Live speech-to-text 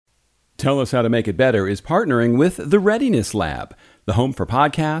Tell Us How to Make It Better is partnering with the Readiness Lab, the home for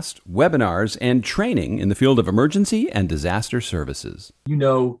podcasts, webinars, and training in the field of emergency and disaster services. You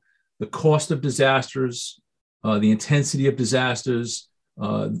know, the cost of disasters, the intensity of disasters,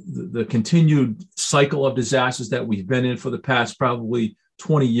 the continued cycle of disasters that we've been in for the past probably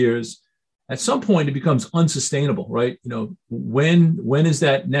 20 years. At some point, it becomes unsustainable, right? You know, when is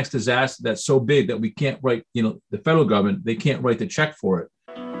that next disaster that's so big that we can't write, the federal government, they can't write the check for it.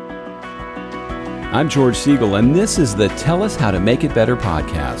 I'm George Siegel, and this is the Tell Us How to Make It Better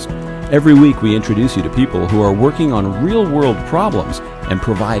podcast. Every week, we introduce you to people who are working on real-world problems and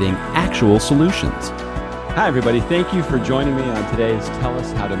providing actual solutions. Hi, everybody. Thank you for joining me on today's Tell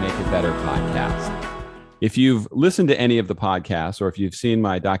Us How to Make It Better podcast. If you've listened to any of the podcasts or if you've seen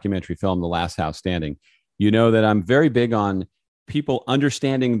my documentary film, The Last House Standing, you know that I'm very big on people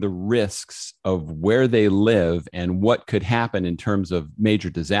understanding the risks of where they live and what could happen in terms of major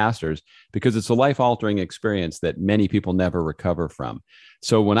disasters, because it's a life-altering experience that many people never recover from.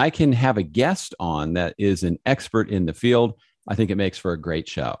 So when I can have a guest on that is an expert in the field, I think it makes for a great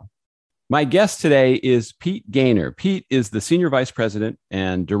show. My guest today is Pete Gaynor. Pete is the Senior Vice President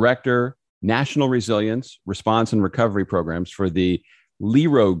and Director, National Resilience, Response and Recovery Programs for the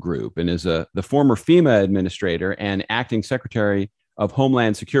LERO Group, and is the former FEMA administrator and acting Secretary of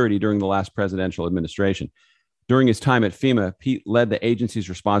Homeland Security during the last presidential administration. During his time at FEMA, Pete led the agency's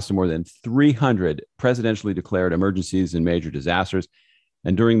response to more than 300 presidentially declared emergencies and major disasters.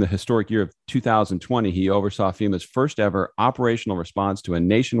 And during the historic year of 2020, he oversaw FEMA's first ever operational response to a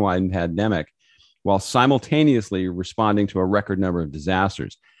nationwide pandemic while simultaneously responding to a record number of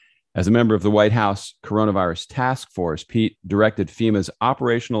disasters. As a member of the White House Coronavirus Task Force, Pete directed FEMA's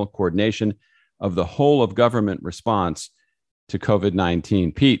operational coordination of the whole of government response to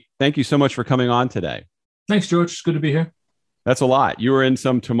COVID-19. Pete, thank you so much for coming on today. Thanks, George. It's good to be here. That's a lot. You were in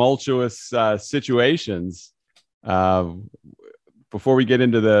some tumultuous situations. Before we get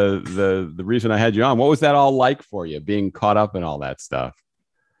into the reason I had you on, what was that all like for you, being caught up in all that stuff?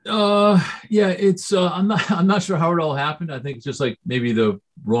 It's I'm not sure how it all happened. I think it's just like maybe the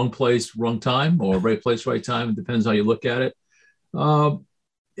wrong place, wrong time, or right place, right time. It depends how you look at it.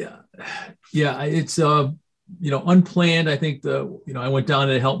 It's unplanned. I think I went down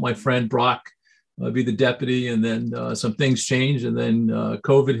to help my friend Brock be the deputy, and then some things changed, and then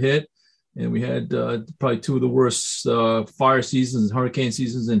COVID hit, and we had probably two of the worst fire seasons, hurricane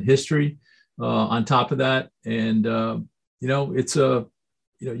seasons in history. On top of that, and it's a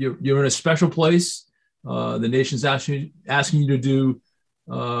you're in a special place. The nation's asking you to do,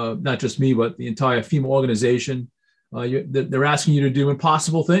 not just me, but the entire FEMA organization. They're asking you to do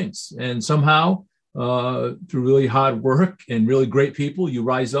impossible things. And somehow, through really hard work and really great people, you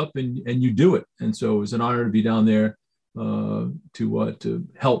rise up and you do it. And so it was an honor to be down there to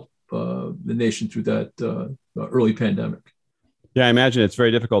help the nation through that early pandemic. Yeah, I imagine it's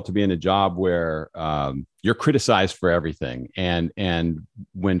very difficult to be in a job where you're criticized for everything. And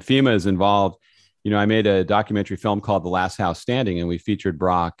when FEMA is involved, I made a documentary film called The Last House Standing, and we featured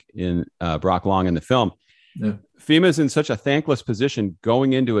Brock Long in the film. Yeah. FEMA is in such a thankless position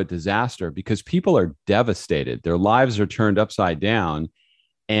going into a disaster because people are devastated. Their lives are turned upside down.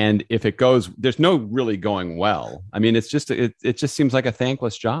 And if it goes, there's no really going well. I mean, it just seems like a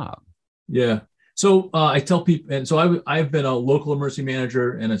thankless job. Yeah. So I tell people, and so I've been a local emergency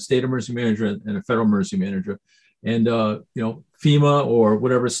manager and a state emergency manager and a federal emergency manager. And, FEMA or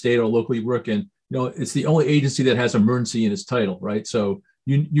whatever state or local you work in, it's the only agency that has emergency in its title, right? So,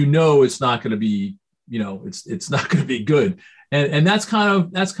 it's not going to be, it's not going to be good. And that's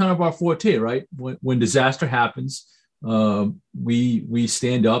kind of our forte, right? When disaster happens, we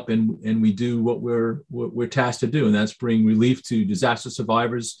stand up and we do what we're tasked to do. And that's bring relief to disaster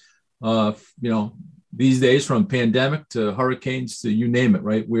survivors. These days, from pandemic to hurricanes to you name it,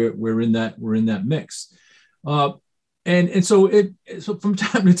 right? We're in that mix, and so from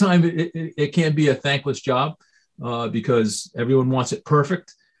time to time it can be a thankless job because everyone wants it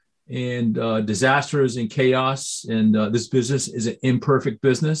perfect, and disasters and chaos, and this business is an imperfect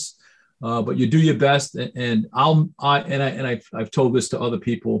business, but you do your best, and I've told this to other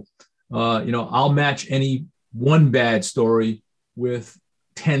people, I'll match any one bad story with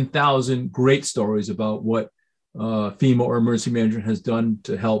 10,000 great stories about what FEMA or emergency management has done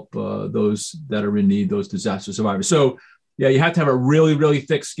to help those that are in need, those disaster survivors. So, yeah, you have to have a really, really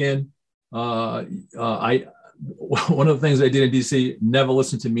thick skin. One of the things I did in DC, never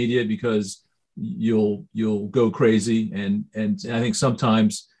listen to media because you'll go crazy, and I think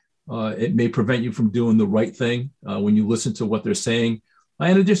sometimes it may prevent you from doing the right thing when you listen to what they're saying.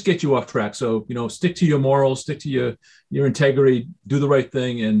 and it just gets you off track. So, stick to your morals, stick to your integrity, do the right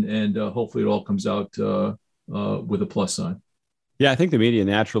thing, and hopefully it all comes out with a plus sign. Yeah, I think the media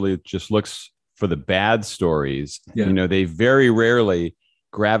naturally just looks for the bad stories. Yeah. They very rarely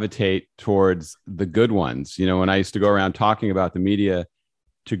gravitate towards the good ones. When I used to go around talking about the media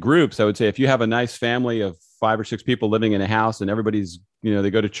to groups, I would say, if you have a nice family of 5 or 6 people living in a house and everybody's, they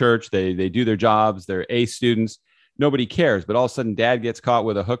go to church, they do their jobs, they're A students, nobody cares. But all of a sudden dad gets caught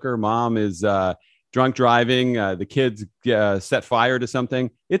with a hooker, mom is drunk driving, the kids set fire to something.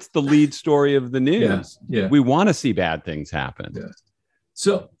 It's the lead story of the news. Yeah. We want to see bad things happen. Yeah.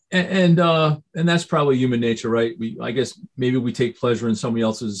 So, and that's probably human nature, right? I guess maybe we take pleasure in somebody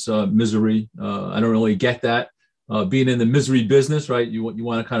else's misery. I don't really get that. Being in the misery business, right? You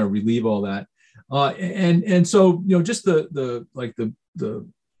want to kind of relieve all that. And so, just the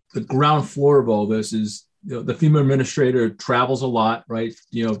ground floor of all this is, the FEMA administrator travels a lot, right?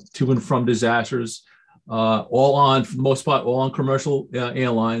 To and from disasters, all on, for the most part, all on commercial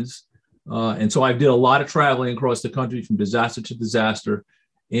airlines. And so I did a lot of traveling across the country from disaster to disaster.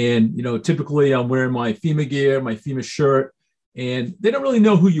 And, typically I'm wearing my FEMA gear, my FEMA shirt, and they don't really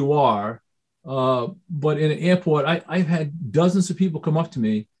know who you are. But in an airport, I've had dozens of people come up to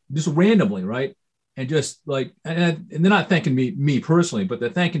me just randomly, right? And just and they're not thanking me personally, but they're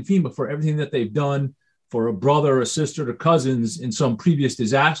thanking FEMA for everything that they've done for a brother or a sister or cousins in some previous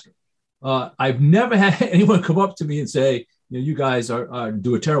disaster. I've never had anyone come up to me and say, you guys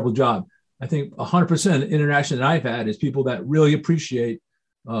do a terrible job. I think 100% of the interaction that I've had is people that really appreciate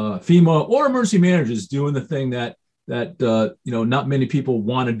FEMA or emergency managers doing the thing that not many people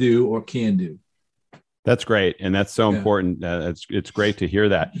want to do or can do. That's great. And that's so important. It's great to hear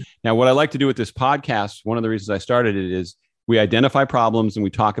that. Now, what I like to do with this podcast, one of the reasons I started it is we identify problems and we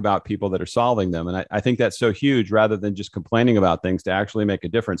talk about people that are solving them. And I think that's so huge, rather than just complaining about things, to actually make a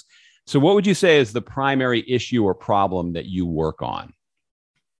difference. So what would you say is the primary issue or problem that you work on?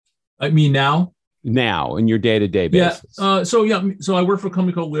 I mean, now in your day-to-day basis? So I work for a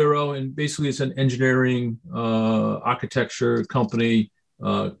company called Lero, and basically it's an engineering, architecture company,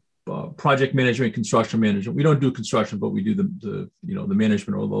 project management, construction management. We don't do construction, but we do the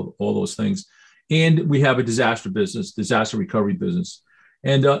management, all those things. And we have a disaster recovery business.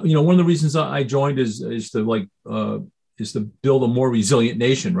 And one of the reasons I joined is to build a more resilient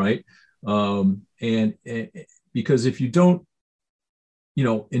nation, right? And because if you don't,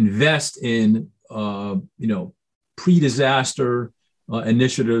 invest in pre-disaster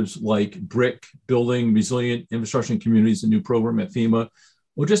initiatives like BRIC, Building Resilient Infrastructure and Communities, a new program at FEMA,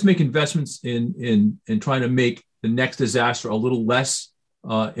 or just make investments in trying to make the next disaster a little less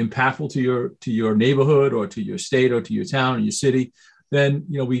impactful to your neighborhood or to your state or to your town or your city, then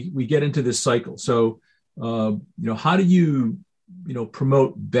we get into this cycle. So how do you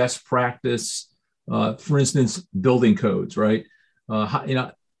promote best practice? For instance, building codes, right?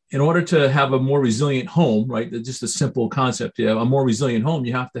 In order to have a more resilient home, right? Just a simple concept. You have a more resilient home,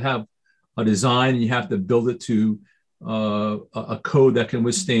 you have to have a design, and you have to build it to a code that can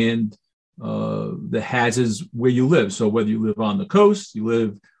withstand the hazards where you live. So whether you live on the coast, you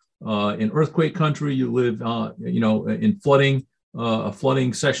live in earthquake country, you live in flooding, a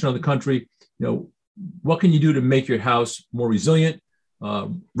flooding section of the country, what can you do to make your house more resilient?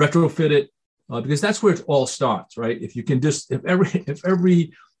 Retrofit it, because that's where it all starts, right? If you can if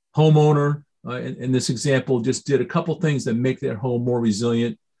every homeowner in this example just did a couple things that make their home more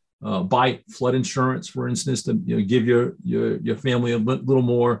resilient, buy flood insurance, for instance, to give your family a little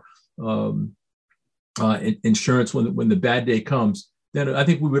more insurance when the bad day comes, then I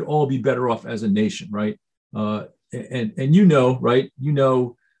think we would all be better off as a nation, right? And right?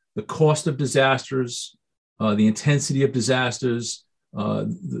 The cost of disasters, the intensity of disasters,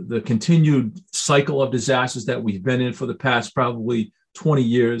 the continued cycle of disasters that we've been in for the past probably 20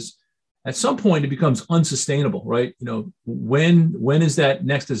 years. At some point, it becomes unsustainable, right? When is that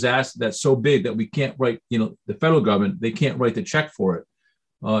next disaster that's so big that we can't write, the federal government, they can't write the check for it.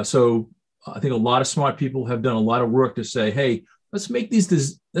 So I think a lot of smart people have done a lot of work to say, hey, let's make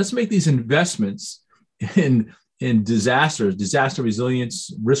these investments in disaster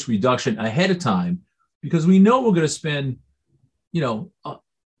resilience, risk reduction ahead of time, because we know we're going to spend,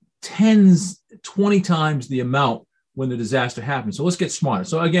 20 times the amount when the disaster happens. So let's get smarter.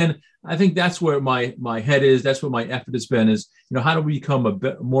 So again, I think that's where my head is. That's where my effort has been is, how do we become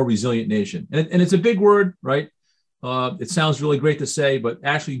a more resilient nation? And it's a big word, right? It sounds really great to say, but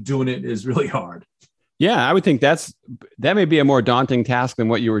actually doing it is really hard. Yeah, I would think that may be a more daunting task than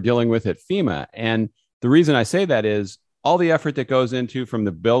what you were dealing with at FEMA. And the reason I say that is all the effort that goes into from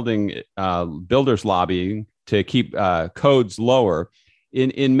the builders lobbying to keep codes lower.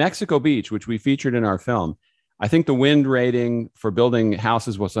 In Mexico Beach, which we featured in our film, I think the wind rating for building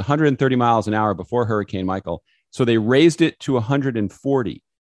houses was 130 miles an hour before Hurricane Michael. So they raised it to 140.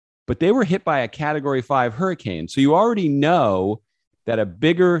 But they were hit by a Category 5 hurricane. So you already know that a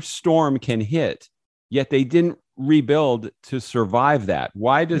bigger storm can hit, yet they didn't rebuild to survive that.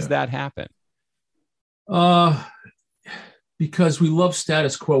 Why does that happen? Because we love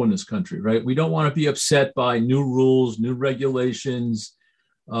status quo in this country, right? We don't want to be upset by new rules, new regulations.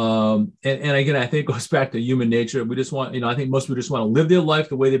 And again, I think it goes back to human nature. We just want, I think most people just want to live their life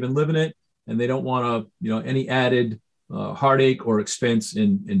the way they've been living it. And they don't want to, any added heartache or expense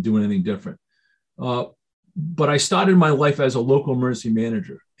in doing anything different. But I started my life as a local emergency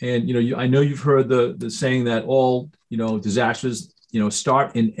manager. And, I know you've heard the saying that all, disasters,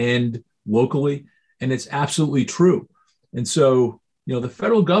 start and end locally. And it's absolutely true. And so, the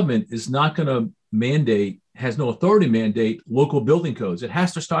federal government is not going to has no authority to mandate local building codes. It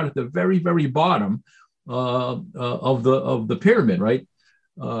has to start at the very, very bottom of the pyramid, right?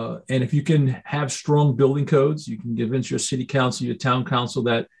 And if you can have strong building codes, you can convince your city council, your town council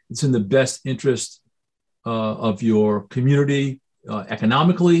that it's in the best interest of your community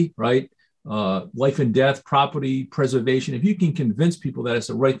economically, right? Life and death, property preservation. If you can convince people that it's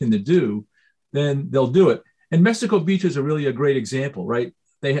the right thing to do, then they'll do it. And Mexico Beach is really a great example, right?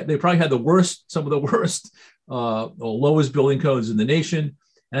 They probably had some of the worst or lowest building codes in the nation.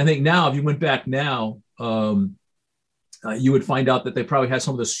 And I think now, if you went back now, you would find out that they probably had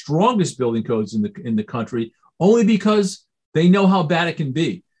some of the strongest building codes in the country, only because they know how bad it can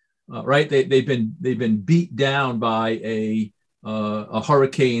be, right? They've been beat down by a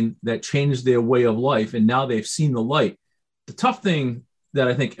hurricane that changed their way of life, and now they've seen the light. The tough thing that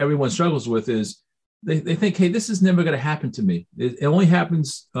I think everyone struggles with is they think, hey, this is never going to happen to me. It only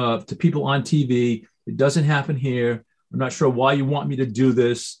happens to people on TV. It doesn't happen here. I'm not sure why you want me to do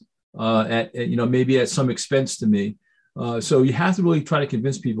this at maybe at some expense to me. So you have to really try to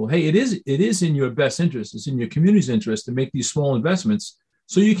convince people, hey, it is in your best interest. It's in your community's interest to make these small investments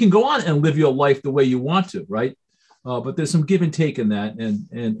so you can go on and live your life the way you want to, right? But there's some give and take in that.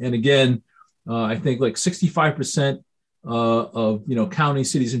 And again, I think like 65% of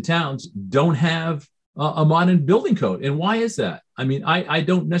counties, cities, and towns don't have a modern building code. And why is that? I mean, I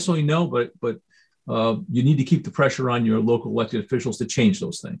don't necessarily know, but you need to keep the pressure on your local elected officials to change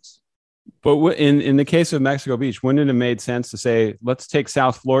those things. But in the case of Mexico Beach, wouldn't it have made sense to say, let's take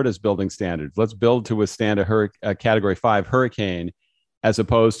South Florida's building standards. Let's build to withstand a Category 5 hurricane, as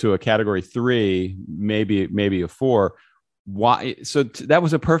opposed to a Category 3, maybe a 4. Why? So that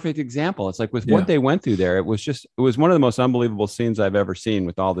was a perfect example. It's like with what they went through there, it was one of the most unbelievable scenes I've ever seen,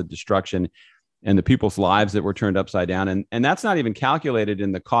 with all the destruction and the people's lives that were turned upside down. And that's not even calculated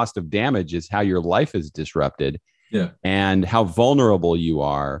in the cost of damage, is how your life is disrupted and how vulnerable you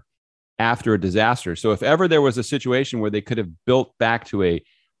are after a disaster. So if ever there was a situation where they could have built back to a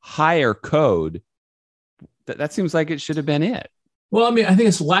higher code, that seems like it should have been it. Well, I mean, I think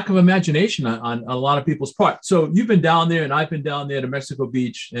it's lack of imagination on a lot of people's part. So you've been down there, and I've been down there to Mexico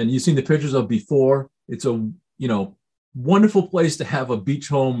Beach, and you've seen the pictures of before. It's a wonderful place to have a beach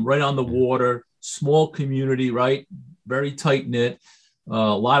home right on the water, small community, right? Very tight knit. A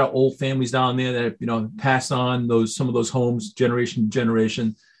lot of old families down there that have, passed on some of those homes generation to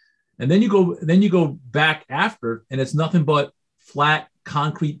generation. And then you go back after, and it's nothing but flat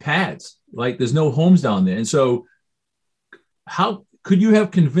concrete pads. Like, there's no homes down there. And so how could you have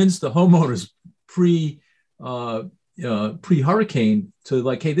convinced the homeowners pre-hurricane to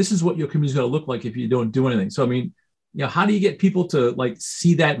like, hey, this is what your community is going to look like if you don't do anything? So, I mean, how do you get people to like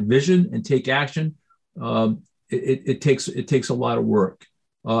see that vision and take action? It takes a lot of work.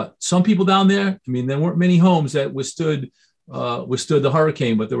 Some people down there, I mean, there weren't many homes that withstood the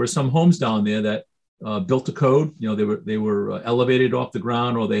hurricane, but there were some homes down there that built a code. They were elevated off the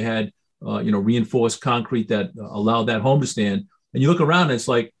ground, or they had reinforced concrete that allowed that home to stand. And you look around, and it's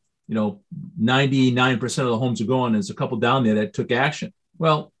like 99% of the homes are gone. There's a couple down there that took action.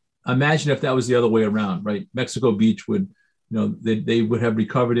 Well, imagine if that was the other way around, right? Mexico Beach would, they would have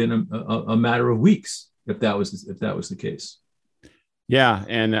recovered in a matter of weeks if that was the case. Yeah,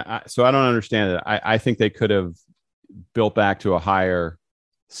 and so I don't understand it. I think they could have built back to a higher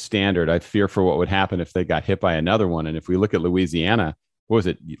standard. I fear for what would happen if they got hit by another one. And if we look at Louisiana, what was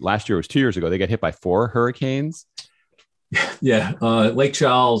it? Last year, it was 2 years ago. They got hit by 4 hurricanes. Yeah. Lake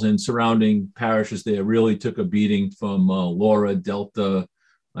Charles and surrounding parishes there really took a beating from Laura, Delta.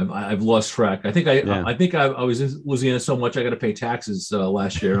 I've lost track. I think I was in Louisiana so much I got to pay taxes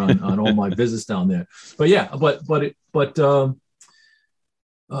last year on all my visits down there. But yeah,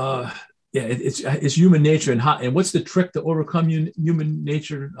 yeah, it's human nature, and what's the trick to overcome human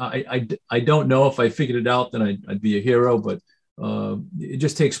nature? I don't know. If I figured it out, then I'd be a hero. But it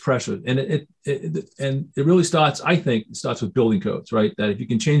just takes pressure, and it really starts. I think it starts with building codes, right? That if you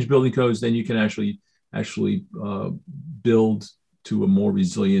can change building codes, then you can actually build to a more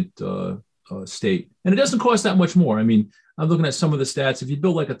resilient state, and it doesn't cost that much more. I mean, I'm looking at some of the stats. If you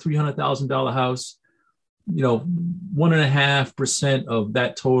build like a $300,000 house, 1.5% of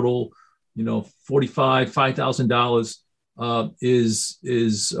that total, $5,000 is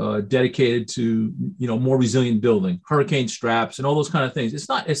dedicated to more resilient building, hurricane straps, and all those kind of things. It's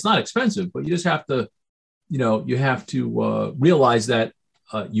not expensive, but you just have to realize that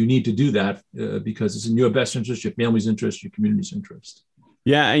you need to do that because it's in your best interest, your family's interest, your community's interest.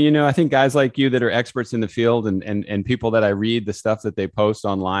 Yeah, and I think guys like you that are experts in the field and people that I read the stuff that they post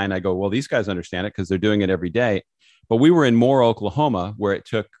online, I go, well, these guys understand it because they're doing it every day. But we were in Moore, Oklahoma, where it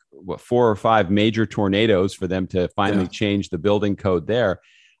took 4 or 5 major tornadoes for them to finally change the building code there.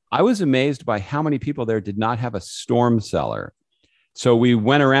 I was amazed by how many people there did not have a storm cellar. So we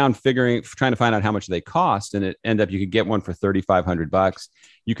went around trying to find out how much they cost, and it ended up you could get one for $3,500.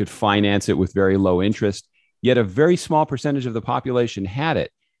 You could finance it with very low interest. Yet a very small percentage of the population had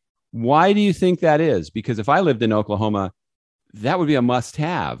it. Why do you think that is? Because if I lived in Oklahoma, that would be a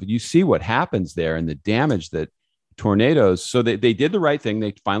must-have. You see what happens there and the damage that tornadoes. So they did the right thing.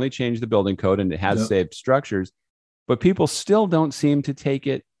 They finally changed the building code, and it has saved structures. But people still don't seem to take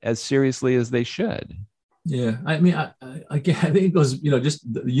it as seriously as they should. Yeah, I mean, I think it goes,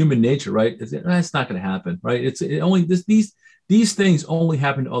 just the human nature, right? It's not going to happen, right? These things only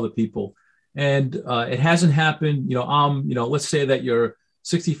happen to other people. And it hasn't happened, let's say that you're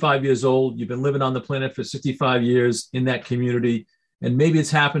 65 years old, you've been living on the planet for 65 years in that community, and maybe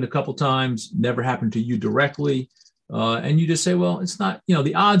it's happened a couple times, never happened to you directly. And you just say, well, it's not,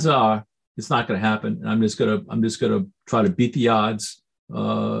 the odds are it's not going to happen. And I'm just going to try to beat the odds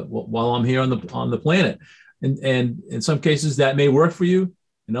while I'm here on the planet. And in some cases that may work for you.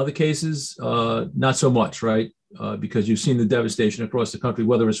 In other cases, not so much, right? Because you've seen the devastation across the country,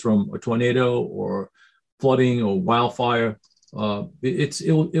 whether it's from a tornado or flooding or wildfire.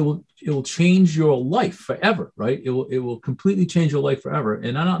 It will change your life forever, right? It will completely change your life forever.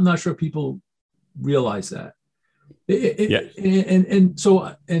 And I'm not sure people realize that. And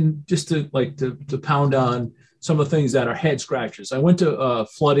just to pound on some of the things that are head scratchers. I went to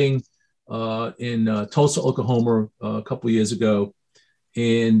flooding in Tulsa, Oklahoma, a couple of years ago,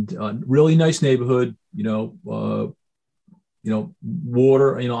 and really nice neighborhood. Water,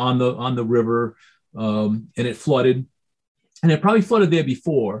 on the river, and it flooded, and it probably flooded there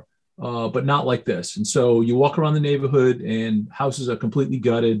before, but not like this. And so you walk around the neighborhood, and houses are completely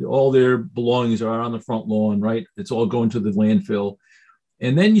gutted. All their belongings are out on the front lawn, right? It's all going to the landfill.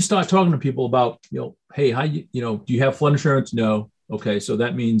 And then you start talking to people about, hey, how do you have flood insurance? No. Okay, so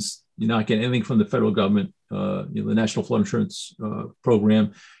that means you're not getting anything from the federal government, the National Flood Insurance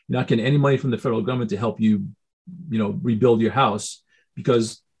Program. You're not getting any money from the federal government to help you, rebuild your house,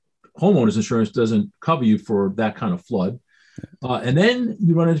 because homeowners insurance doesn't cover you for that kind of flood. And then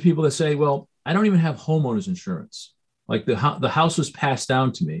you run into people that say, well, I don't even have homeowners insurance. Like the house was passed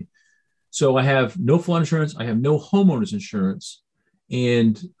down to me, so I have no flood insurance. I have no homeowners insurance,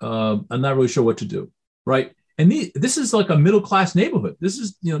 and I'm not really sure what to do. Right. And this is like a middle-class neighborhood. This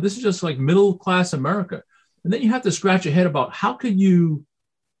is just like middle-class America. And then you have to scratch your head about how could you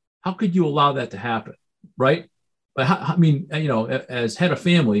allow that to happen, right? But as head of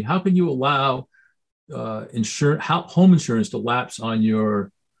family, how can you allow home insurance to lapse on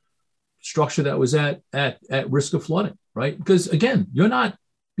your structure that was at risk of flooding, right? Because again, you're not,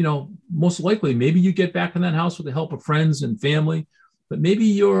 most likely, maybe you get back in that house with the help of friends and family, but maybe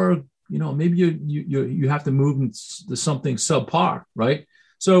you have to move into something subpar, right?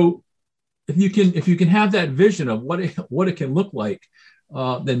 So if you can have that vision of what it can look like,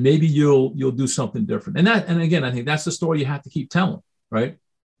 then maybe you'll do something different. And again, I think that's the story you have to keep telling, right?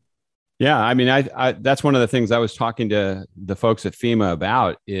 Yeah, I mean, I that's one of the things I was talking to the folks at FEMA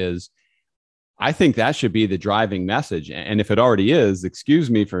about is I think that should be the driving message. And if it already is, excuse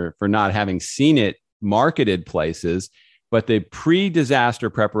me for not having seen it marketed places, but the pre-disaster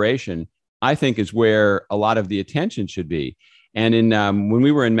preparation, I think, is where a lot of the attention should be. And when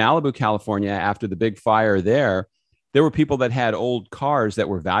we were in Malibu, California, after the big fire there were people that had old cars that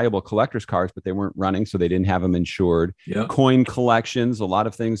were valuable collector's cars, but they weren't running, so they didn't have them insured. Yeah. Coin collections, a lot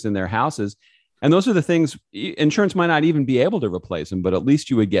of things in their houses. And those are the things, insurance might not even be able to replace them, but at least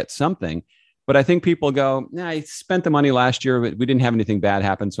you would get something. But I think people go, I spent the money last year, but we didn't have anything bad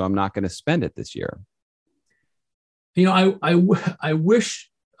happen, so I'm not going to spend it this year. I wish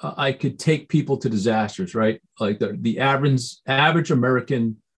I could take people to disasters, right? Like the average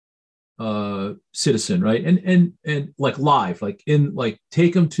American citizen, right? And like live, like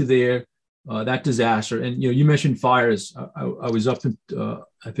take them to their that disaster. And you mentioned fires. I was up in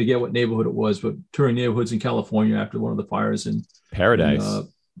I forget what neighborhood it was, but touring neighborhoods in California after one of the fires in Paradise.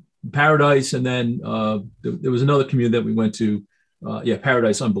 Paradise, and then there was another community that we went to.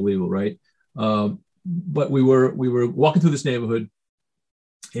 Paradise, unbelievable, right? But we were walking through this neighborhood,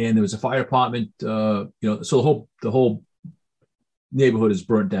 and there was a fire department. So the whole neighborhood is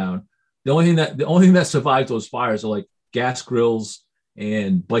burnt down. The only thing that survived those fires are like gas grills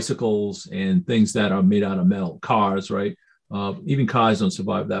and bicycles and things that are made out of metal, cars, right? Even cars don't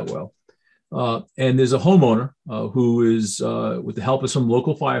survive that well. And there's a homeowner who is, with the help of some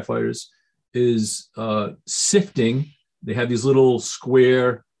local firefighters, is sifting. They have these little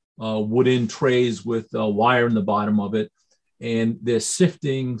square wooden trays with wire in the bottom of it, and they're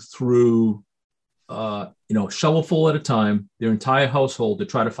sifting through, shovelful at a time, their entire household to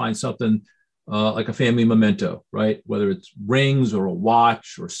try to find something like a family memento, right? Whether it's rings or a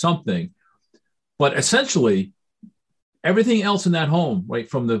watch or something. But essentially, everything else in that home, right,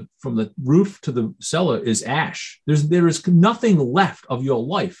 from the roof to the cellar, is ash. There is nothing left of your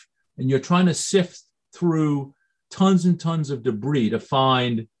life, and you're trying to sift through tons and tons of debris to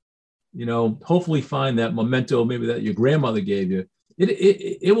find, hopefully find that memento maybe that your grandmother gave you.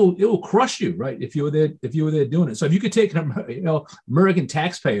 It will crush you, right? If you were there doing it. So if you could take an American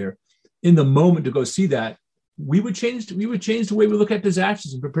taxpayer in the moment to go see that, we would change the way we look at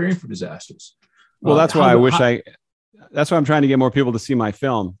disasters and preparing for disasters. Well, that's why that's why I'm trying to get more people to see my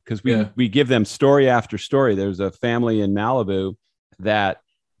film, because we give them story after story. There's a family in Malibu that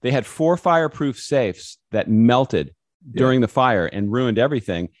they had 4 fireproof safes that melted during the fire and ruined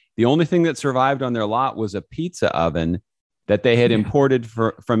everything. The only thing that survived on their lot was a pizza oven that they had imported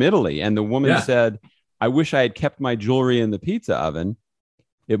from Italy. And the woman said, I wish I had kept my jewelry in the pizza oven.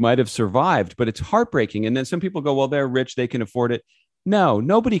 It might have survived, but it's heartbreaking. And then some people go, well, they're rich, they can afford it. No,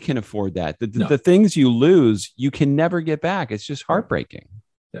 nobody can afford that. The things you lose, you can never get back. It's just heartbreaking.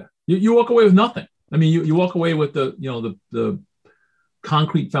 Yeah. You walk away with nothing. I mean, you walk away with the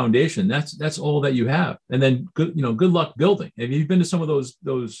concrete foundation. That's all that you have. And then good luck building. Have you been to some of those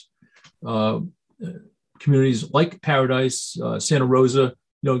communities like Paradise, Santa Rosa,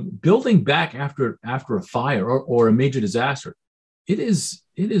 building back after a fire or a major disaster? It is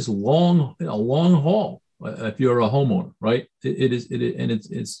a long haul. If you're a homeowner, right?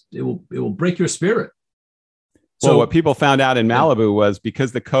 It will break your spirit. So what people found out in Malibu was,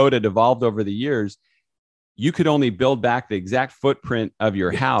 because the code had evolved over the years, you could only build back the exact footprint of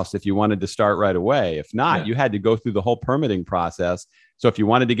your house if you wanted to start right away. If not, you had to go through the whole permitting process. So if you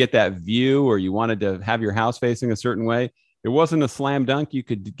wanted to get that view, or you wanted to have your house facing a certain way, it wasn't a slam dunk. You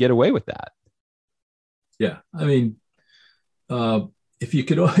could get away with that. Yeah. I mean, if you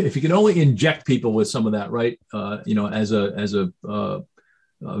could only inject people with some of that, right? As a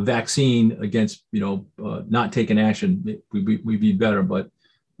vaccine against, not taking action, we'd be better. But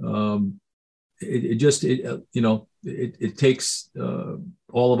it takes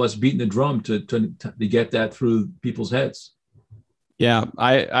all of us beating the drum to get that through people's heads. Yeah,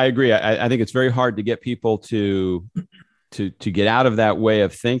 I agree. I think it's very hard to get people to get out of that way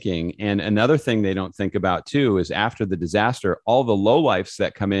of thinking. And another thing they don't think about too is, after the disaster, all the lowlifes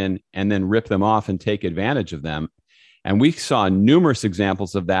that come in and then rip them off and take advantage of them. And we saw numerous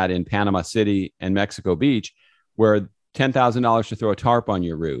examples of that in Panama City and Mexico Beach, where $10,000 to throw a tarp on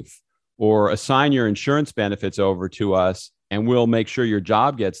your roof, or assign your insurance benefits over to us and we'll make sure your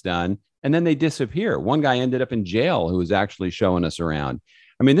job gets done. And then they disappear. One guy ended up in jail who was actually showing us around.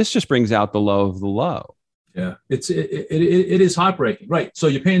 I mean, this just brings out the low of the low. Yeah, it is heartbreaking, right? So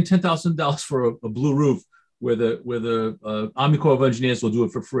you're paying $10,000 for a blue roof, where the Army Corps of Engineers will do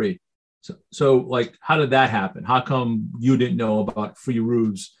it for free. So like, how did that happen? How come you didn't know about free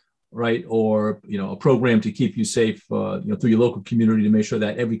roofs, right? Or a program to keep you safe, through your local community, to make sure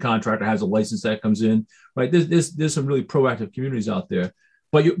that every contractor has a license that comes in, right? There's some really proactive communities out there,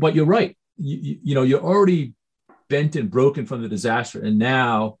 but you're right. You're already bent and broken from the disaster, and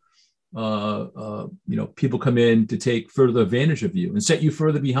now people come in to take further advantage of you and set you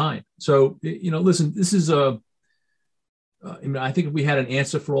further behind. So, listen, this is I think if we had an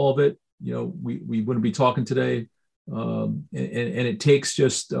answer for all of it, we wouldn't be talking today. And it takes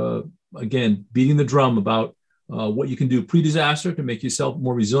just, again, beating the drum about what you can do pre-disaster to make yourself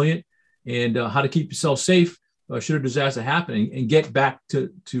more resilient, and how to keep yourself safe should a disaster happen, and get back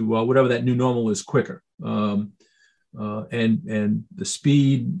to whatever that new normal is quicker. And the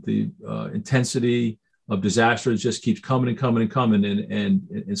speed, the intensity, of disasters just keeps coming and coming and coming, and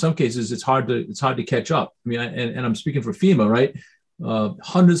in some cases it's hard to catch up. I mean, and I'm speaking for FEMA, right?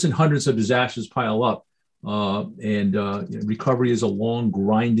 Hundreds and hundreds of disasters pile up, and recovery is a long,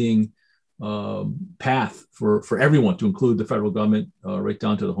 grinding path for everyone, to include the federal government, right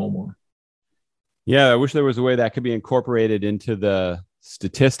down to the homeowner. Yeah, I wish there was a way that could be incorporated into the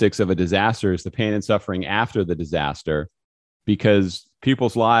statistics of a disaster, is the pain and suffering after the disaster, because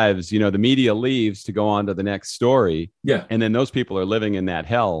people's lives, the media leaves to go on to the next story. Yeah. And then those people are living in that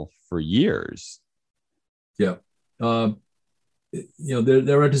hell for years. Yeah.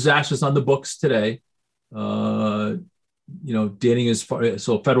 There are disasters on the books today, dating as far,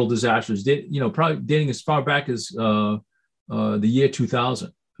 so federal disasters, probably dating as far back as the year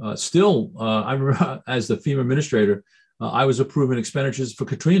 2000. Still, I remember as the FEMA administrator, I was approving expenditures for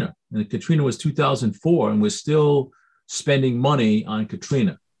Katrina, and Katrina was 2004, and we're still spending money on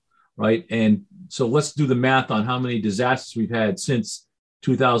Katrina, right? And so let's do the math on how many disasters we've had since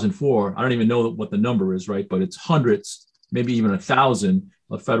 2004. I don't even know what the number is, right? But it's hundreds, maybe even 1,000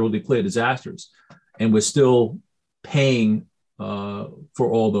 of federal declared disasters, and we're still paying for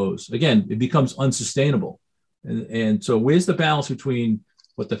all those. Again, it becomes unsustainable, and so where's the balance between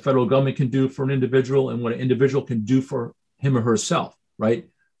what the federal government can do for an individual and what an individual can do for him or herself, right?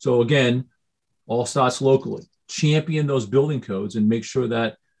 So again, all starts locally. Champion those building codes and make sure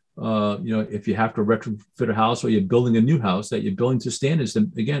that, if you have to retrofit a house or you're building a new house, that you're building to standards,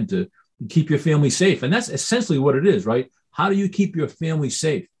 to keep your family safe. And that's essentially what it is, right? How do you keep your family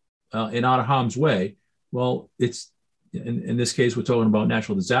safe and out of harm's way? Well, it's, in this case, we're talking about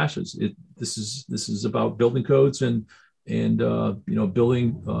natural disasters. This is about building codes and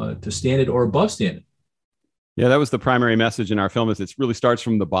building to standard or above standard. Yeah, that was the primary message in our film, is it really starts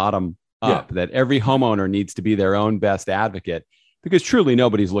from the bottom up, that every homeowner needs to be their own best advocate, because truly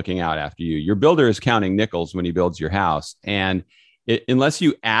nobody's looking out after you. Your builder is counting nickels when he builds your house. And unless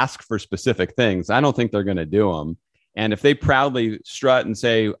you ask for specific things, I don't think they're going to do them. And if they proudly strut and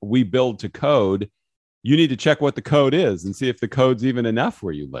say, we build to code, you need to check what the code is and see if the code's even enough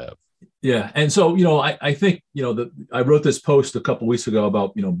where you live. Yeah. And so, I think, I wrote this post a couple of weeks ago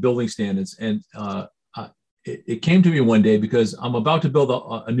about, building standards. And it came to me one day because I'm about to build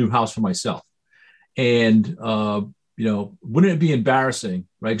a new house for myself. And, wouldn't it be embarrassing,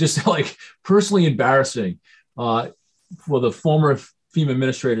 right? Just like personally embarrassing for the former FEMA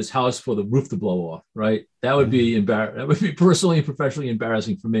administrator's house for the roof to blow off, right? That would be that would be personally and professionally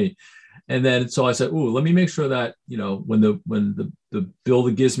embarrassing for me. And then, so I said, let me make sure that, when the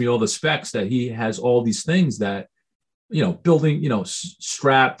builder gives me all the specs, that he has all these things that, building,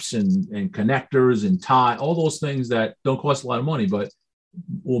 straps and connectors and tie, all those things that don't cost a lot of money, but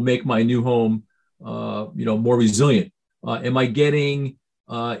will make my new home, more resilient. Am I getting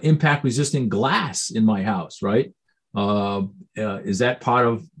impact resistant glass in my house, right? Is that part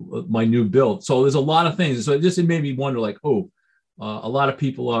of my new build? So there's a lot of things. So it made me wonder, like, a lot of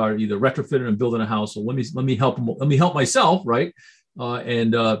people are either retrofitting and building a house. So let me help them. Let me help myself, right?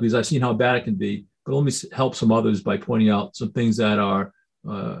 Because I've seen how bad it can be. But let me help some others by pointing out some things that are,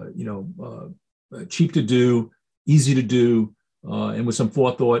 cheap to do, easy to do, and with some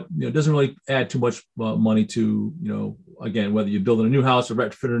forethought. It doesn't really add too much money to, again, whether you're building a new house or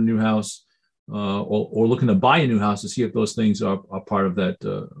retrofitting a new house, or looking to buy a new house, to see if those things are part of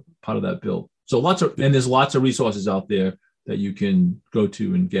that build. So there's lots of resources out there that you can go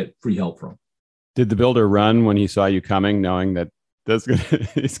to and get free help from. Did the builder run when he saw you coming, knowing that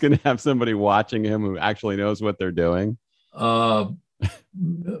he's going to have somebody watching him who actually knows what they're doing? I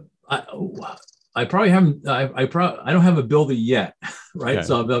probably haven't. I don't have a builder yet, right? Okay.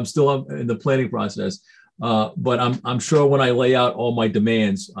 So I'm still in the planning process. But I'm sure when I lay out all my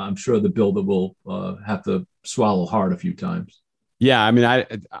demands, I'm sure the builder will have to swallow hard a few times. Yeah, I mean,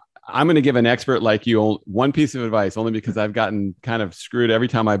 I'm going to give an expert like you one piece of advice, only because I've gotten kind of screwed every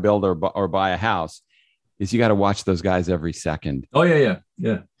time I build or buy a house, is you got to watch those guys every second. Oh, yeah.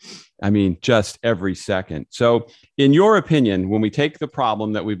 I mean, just every second. So in your opinion, when we take the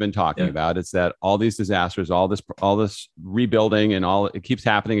problem that we've been talking about, it's that all these disasters, all this rebuilding and it keeps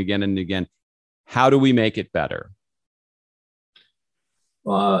happening again and again. How do we make it better?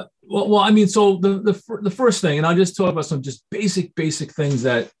 Well, I mean, so the first thing, and I'll just talk about some just basic things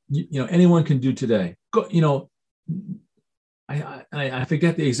that anyone can do today. I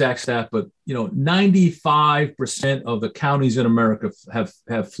forget the exact stat, but 95% of the counties in America have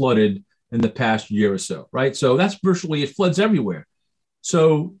flooded in the past year or so, right? So that's virtually, it floods everywhere.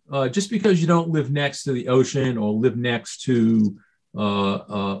 So just because you don't live next to the ocean or live next to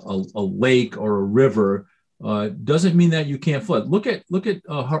a lake or a river, doesn't mean that you can't flood. Look at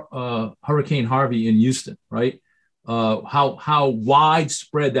Hurricane Harvey in Houston, right? How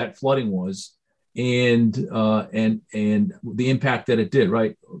widespread that flooding was, and the impact that it did,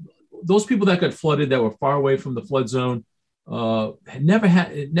 right? Those people that got flooded that were far away from the flood zone never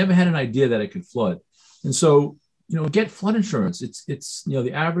had an idea that it could flood, and so get flood insurance. It's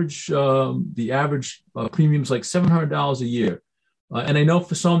the average premium is like $700 a year, and I know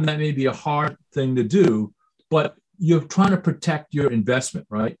for some that may be a hard thing to do, but you're trying to protect your investment,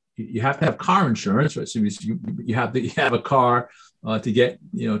 right? You have to have car insurance, right? So you have to have a car to get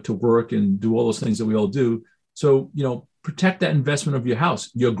to work and do all those things that we all do. So protect that investment of your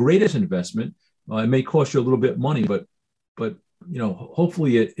house, your greatest investment. It may cost you a little bit of money, but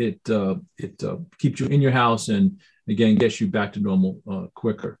hopefully it keeps you in your house and again gets you back to normal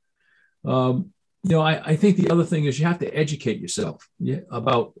quicker. I think the other thing is you have to educate yourself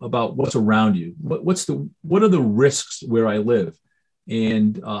about what's around you. What are the risks where I live,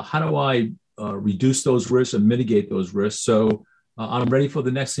 and how do I reduce those risks and mitigate those risks so I'm ready for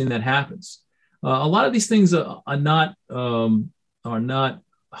the next thing that happens. A lot of these things are not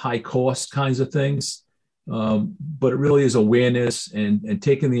high cost kinds of things, but it really is awareness and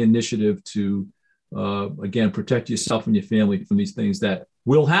taking the initiative to again protect yourself and your family from these things that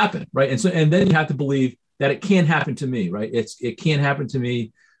will happen, right? And then you have to believe that it can't happen to me, right? It can't happen to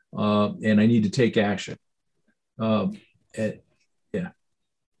me, and I need to take action.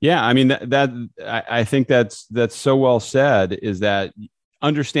 Yeah, I mean I think that's so well said. Is that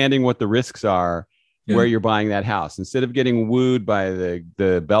understanding what the risks are where you're buying that house, instead of getting wooed by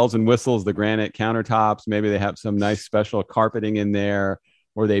the bells and whistles, the granite countertops. Maybe they have some nice special carpeting in there,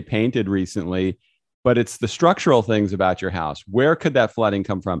 or they painted recently. But it's the structural things about your house. Where could that flooding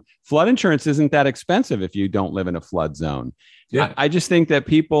come from? Flood insurance isn't that expensive if you don't live in a flood zone. Yeah. I just think that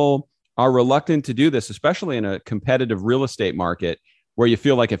people are reluctant to do this, especially in a competitive real estate market where you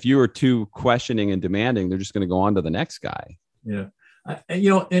feel like if you are too questioning and demanding, they're just going to go on to the next guy. Yeah.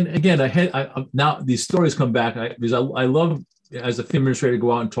 And again, now these stories come back because I love, as a FEMA administrator,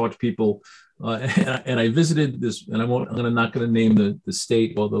 go out and talk to people. And I visited this, and I'm not going to name the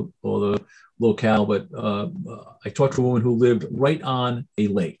state or the locale, but I talked to a woman who lived right on a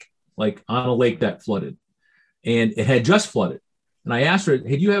lake, like on a lake that flooded, and it had just flooded. And I asked her,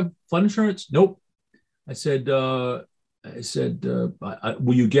 "Hey, do you have flood insurance?" Nope. I said, "Will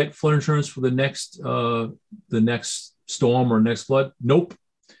you get flood insurance for the next storm or next flood?" Nope.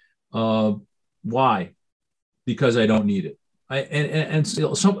 Why? Because I don't need it. And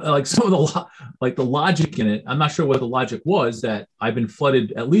still, some of the logic in it, I'm not sure what the logic was, that I've been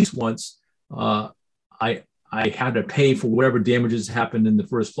flooded at least once. I had to pay for whatever damages happened in the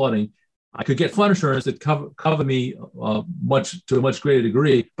first flooding. I could get flood insurance that cover me to a much greater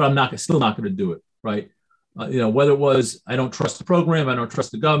degree, but I'm still not going to do it, right? Whether it was I don't trust the program, I don't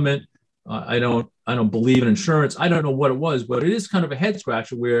trust the government, I don't believe in insurance. I don't know what it was, but it is kind of a head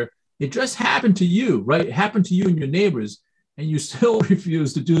scratcher where it just happened to you, right? It happened to you and your neighbors, and you still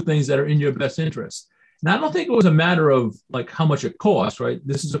refuse to do things that are in your best interest. And I don't think it was a matter of like how much it costs, right?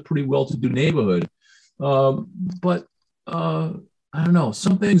 This is a pretty well-to-do neighborhood, but I don't know.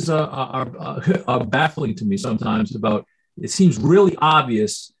 Some things are baffling to me sometimes. About it seems really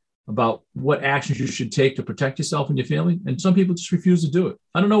obvious about what actions you should take to protect yourself and your family, and some people just refuse to do it.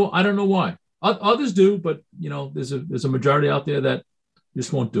 I don't know why. Others do, but there's a majority out there that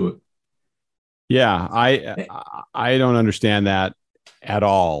just won't do it. Yeah, I don't understand that at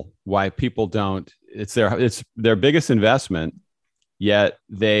all. Why people don't? It's their biggest investment, yet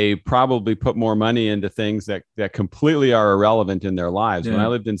they probably put more money into things that completely are irrelevant in their lives. Yeah. When I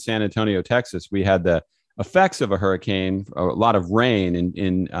lived in San Antonio, Texas, we had the effects of a hurricane, a lot of rain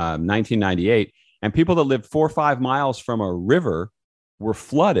in 1998, and people that lived 4 or 5 miles from a river were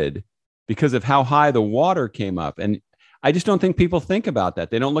flooded because of how high the water came up. And I just don't think people think about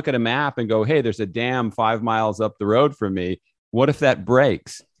that. They don't look at a map and go, "Hey, there's a dam 5 miles up the road from me. What if that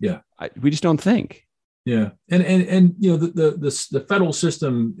breaks?" Yeah, we just don't think. Yeah, and the federal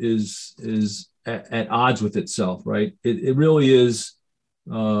system is at odds with itself, right? It really is.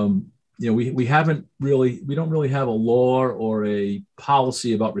 We don't really have a law or a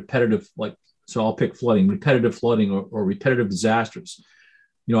policy about repetitive, so I'll pick repetitive flooding or repetitive disasters.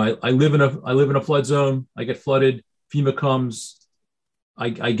 I live in a flood zone. I get flooded. FEMA comes.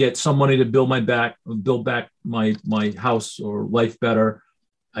 I get some money to build back my house or life better.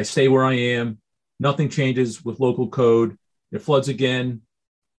 I stay where I am. Nothing changes with local code. It floods again.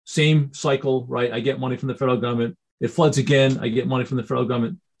 Same cycle, right? I get money from the federal government. It floods again. I get money from the federal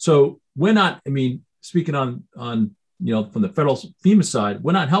government. So we're not, speaking on from the federal FEMA side,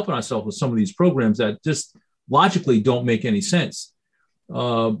 we're not helping ourselves with some of these programs that just logically don't make any sense.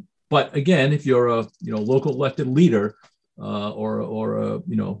 But again, if you're a local elected leader or a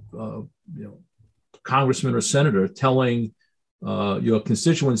congressman or senator telling your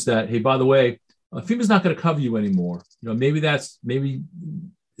constituents that, hey, by the way, FEMA's not going to cover you anymore. Maybe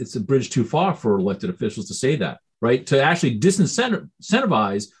it's a bridge too far for elected officials to say that, right? To actually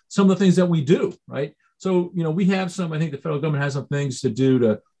disincentivize some of the things that we do, right? So, we have I think the federal government has some things to do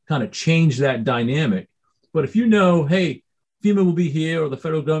to kind of change that dynamic. But if hey, FEMA will be here or the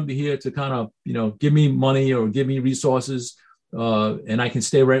federal government will be here to kind of, give me money or give me resources and I can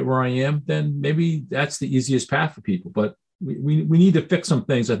stay right where I am, then maybe that's the easiest path for people. But we need to fix some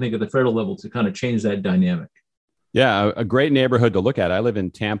things, I think, at the federal level to kind of change that dynamic. Yeah, a great neighborhood to look at. I live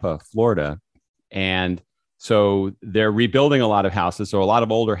in Tampa, Florida, and so they're rebuilding a lot of houses. So a lot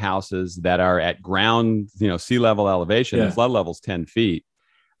of older houses that are at ground, sea level elevation, the flood level's 10 feet.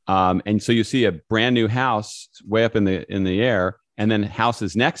 And so you see a brand new house way up in the air, and then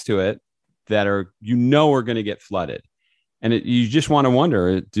houses next to it that are going to get flooded. And you just want to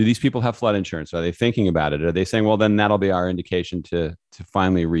wonder, do these people have flood insurance? Are they thinking about it? Are they saying, well, then that'll be our indication to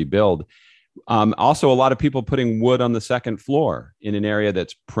finally rebuild? Also, a lot of people putting wood on the second floor in an area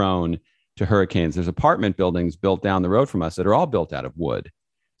that's prone to hurricanes. There's apartment buildings built down the road from us that are all built out of wood.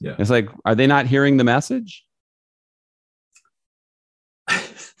 Yeah. It's like, are they not hearing the message?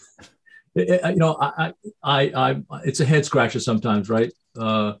 It's a head scratcher sometimes, right?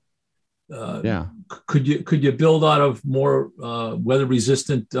 Yeah. Could you build out of more weather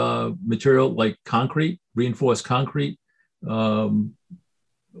resistant material like concrete, reinforced concrete,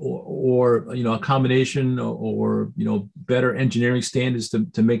 or a combination, or better engineering standards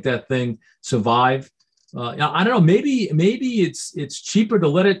to make that thing survive? I don't know. Maybe it's cheaper to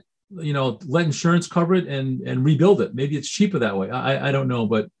let it, let insurance cover it and rebuild it. Maybe it's cheaper that way. I don't know,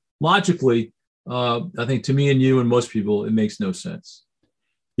 but logically, I think to me and you and most people, it makes no sense.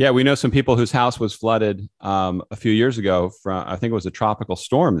 Yeah, we know some people whose house was flooded a few years ago from, I think it was a tropical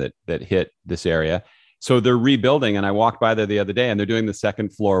storm that hit this area. So they're rebuilding, and I walked by there the other day, and they're doing the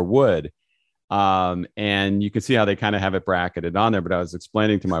second floor wood. And you can see how they kind of have it bracketed on there. But I was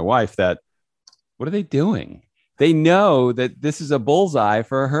explaining to my wife that, what are they doing? They know that this is a bullseye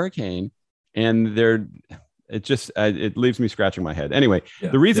for a hurricane, and it leaves me scratching my head. Anyway,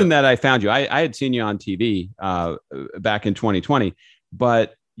 the reason that I found you, I had seen you on TV back in 2020,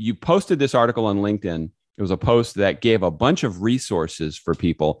 but you posted this article on LinkedIn. It was a post that gave a bunch of resources for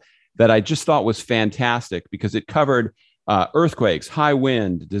people that I just thought was fantastic because it covered earthquakes, high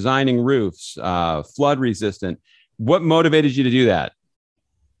wind, designing roofs, flood resistant. What motivated you to do that?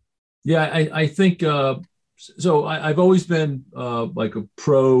 Yeah, I think so. I've always been like a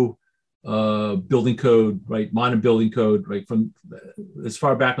pro building code, right? Modern building code, right? From as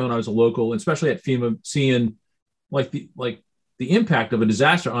far back when I was a local, especially at FEMA, seeing the impact of a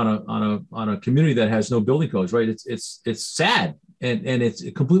disaster on a community that has no building codes, right? It's sad and it's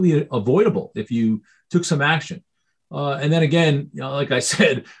completely avoidable if you took some action. And then again, like I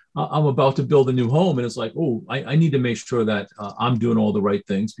said, I'm about to build a new home, and it's like, oh, I need to make sure that I'm doing all the right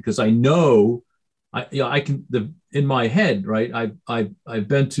things because I know, in my head, right? I've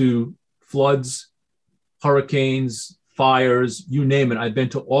been to floods, hurricanes, fires, you name it. I've been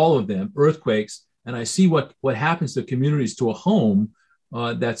to all of them, earthquakes. And I see what happens to communities, to a home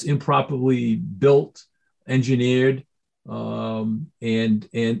that's improperly built, engineered, and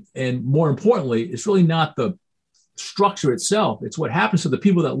more importantly, it's really not the structure itself. It's what happens to the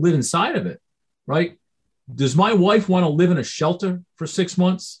people that live inside of it, right? Does my wife want to live in a shelter for 6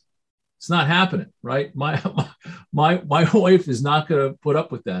 months? It's not happening, right? My wife is not going to put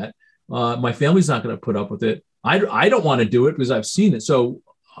up with that. My family's not going to put up with it. I don't want to do it because I've seen it. So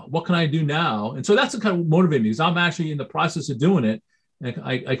what can I do now? And so that's the kind of motivating me because I'm actually in the process of doing it. And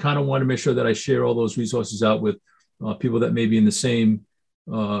I kind of want to make sure that I share all those resources out with people that may be in the same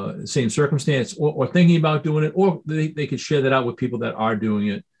circumstance or thinking about doing it, or they could share that out with people that are doing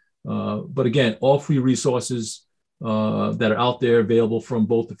it. But again, all free resources that are out there available from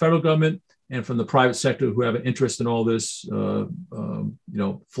both the federal government and from the private sector who have an interest in all this.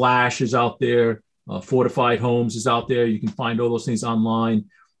 Flash is out there. Fortified Homes is out there. You can find all those things online,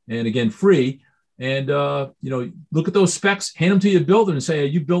 and again, free. And look at those specs, hand them to your builder, and say, "Are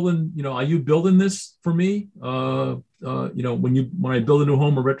you building this for me? When I build a new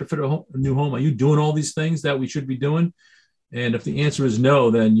home or retrofit a new home, are you doing all these things that we should be doing?" And if the answer is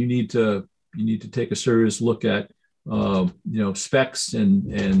no, then you need to take a serious look at specs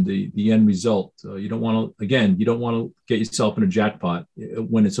and the end result. You don't want to get yourself in a jackpot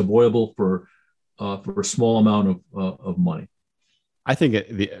when it's avoidable for a small amount of money. I think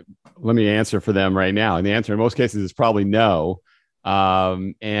let me answer for them right now. And the answer in most cases is probably no.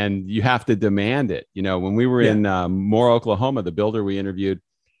 And you have to demand it. You know, when we were in Moore, Oklahoma, the builder we interviewed,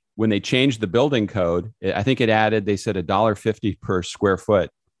 when they changed the building code, I think it added, they said $1.50 per square foot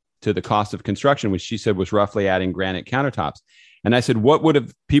to the cost of construction, which she said was roughly adding granite countertops. And I said, what would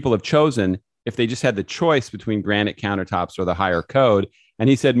have people have chosen if they just had the choice between granite countertops or the higher code? And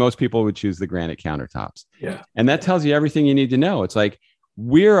he said most people would choose the granite countertops. Yeah. And that tells you everything you need to know. It's like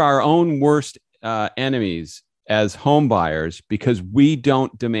we're our own worst enemies as home buyers because we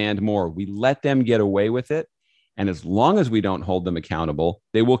don't demand more. We let them get away with it. And as long as we don't hold them accountable,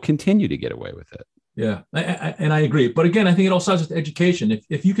 they will continue to get away with it. Yeah, and I agree. But again, I think it all starts with education.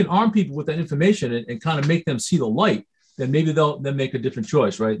 If you can arm people with that information and kind of make them see the light, then maybe they'll then make a different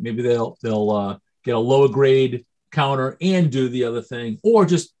choice, right? Maybe they'll get a lower grade counter and do the other thing, or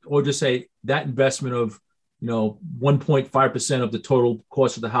just say that investment of 1.5% of the total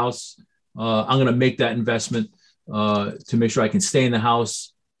cost of the house. I'm going to make that investment to make sure I can stay in the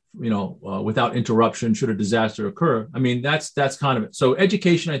house, without interruption should a disaster occur. I mean, that's kind of it. So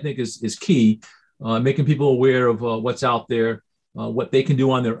education, I think, is key. Making people aware of what's out there, what they can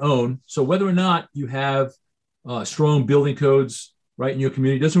do on their own. So whether or not you have strong building codes right in your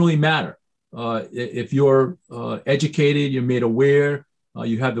community doesn't really matter. If you're educated, you're made aware,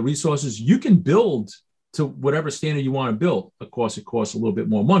 you have the resources, you can build to whatever standard you want to build. Of course, it costs a little bit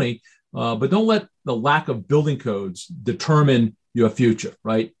more money, but don't let the lack of building codes determine your future,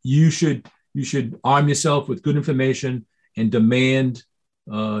 right? You should arm yourself with good information and demand,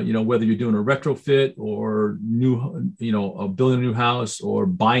 whether you're doing a retrofit or building a new house or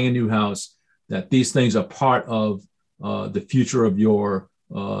buying a new house, that these things are part of the future of your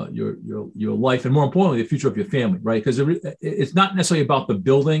life, and more importantly, the future of your family, right? Because it's not necessarily about the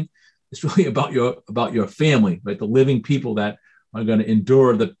building; it's really about your family, right? The living people that are going to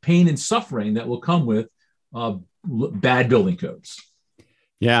endure the pain and suffering that will come with bad building codes.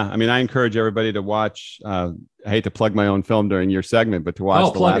 Yeah, I mean, I encourage everybody to watch. I hate to plug my own film during your segment, but to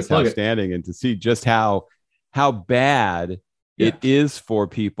watch The Last House Standing and to see just how bad it is for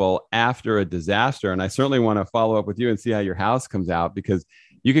people after a disaster. And I certainly want to follow up with you and see how your house comes out, because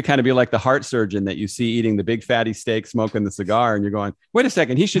you could kind of be like the heart surgeon that you see eating the big fatty steak, smoking the cigar, and you're going, wait a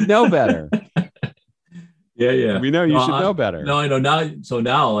second, he should know better. Yeah. We know you should know better. No, I know now. So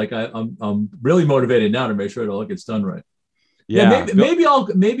now, like I'm really motivated now to make sure it all gets done right. Yeah. Maybe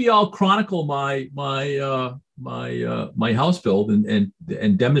I'll chronicle my house build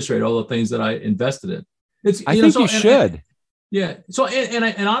and demonstrate all the things that I invested in. I think you should. So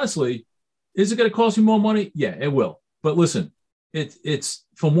and honestly, is it going to cost me more money? Yeah, it will. But listen, it's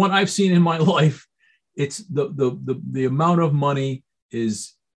from what I've seen in my life, it's the amount of money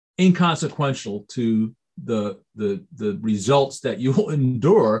is inconsequential to the results that you will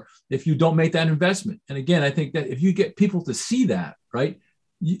endure if you don't make that investment. And again, I think that if you get people to see that, right,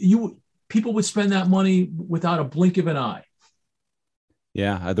 people would spend that money without a blink of an eye.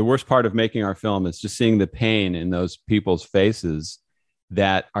 Yeah. The worst part of making our film is just seeing the pain in those people's faces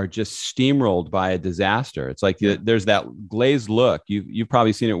that are just steamrolled by a disaster. It's like there's that glazed look. You've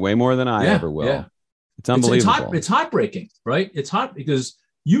probably seen it way more than I ever will. Yeah. It's unbelievable. It's heartbreaking, right? It's hot because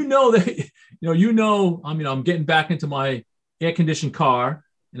I'm getting back into my air-conditioned car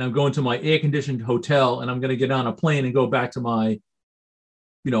and I'm going to my air-conditioned hotel and I'm going to get on a plane and go back to my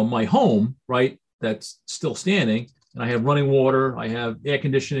home, right? That's still standing. And I have running water, I have air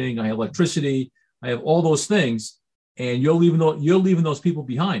conditioning, I have electricity, I have all those things. And you're leaving those people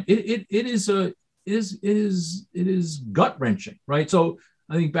behind. It is gut wrenching, right? So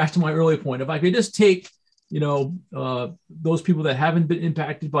I think back to my earlier point, if I could just take those people that haven't been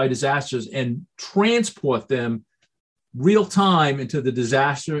impacted by disasters and transport them real time into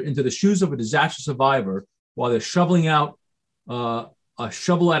the shoes of a disaster survivor while they're shoveling out a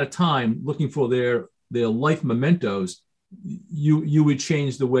shovel at a time, looking for their life mementos, you would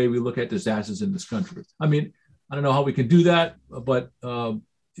change the way we look at disasters in this country. I mean, I don't know how we can do that, but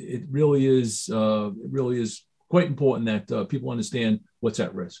it really is quite important that people understand what's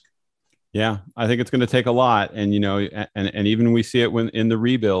at risk. Yeah, I think it's going to take a lot. And, and even we see it when in the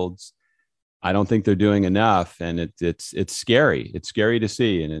rebuilds, I don't think they're doing enough. And it's scary. It's scary to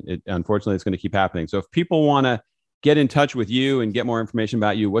see. And unfortunately, it's going to keep happening. So if people want to get in touch with you and get more information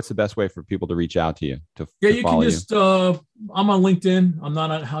about you, what's the best way for people to reach out to you? You can just, I'm on LinkedIn. I'm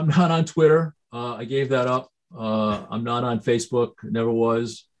not on Twitter. I gave that up. I'm not on Facebook. Never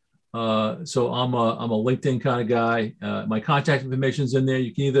was. So I'm a LinkedIn kind of guy. My contact information is in there.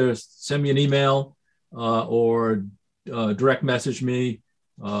 You can either send me an email or direct message me.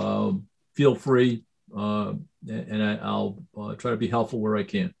 Feel free. and I'll try to be helpful where I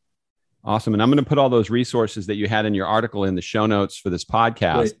can. Awesome. And I'm going to put all those resources that you had in your article in the show notes for this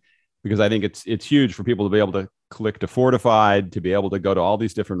podcast, Great. because I think it's huge for people to be able to click to Fortified, to be able to go to all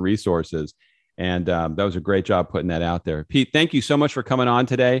these different resources. And that was a great job putting that out there. Pete, thank you so much for coming on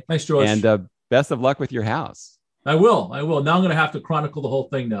today. Thanks, George. And best of luck with your house. I will. Now I'm going to have to chronicle the whole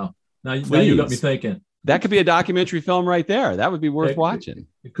thing now. Now you got me thinking. That could be a documentary film right there. That would be worth watching.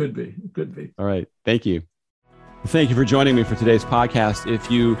 It could be. It could be. All right. Thank you. Thank you for joining me for today's podcast. If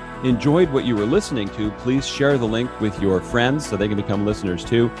you enjoyed what you were listening to, please share the link with your friends so they can become listeners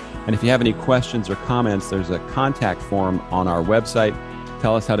too. And if you have any questions or comments, there's a contact form on our website,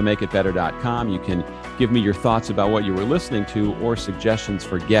 tellus-how-to-make-it-better.com. You can give me your thoughts about what you were listening to or suggestions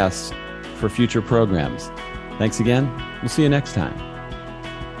for guests for future programs. Thanks again. We'll see you next time.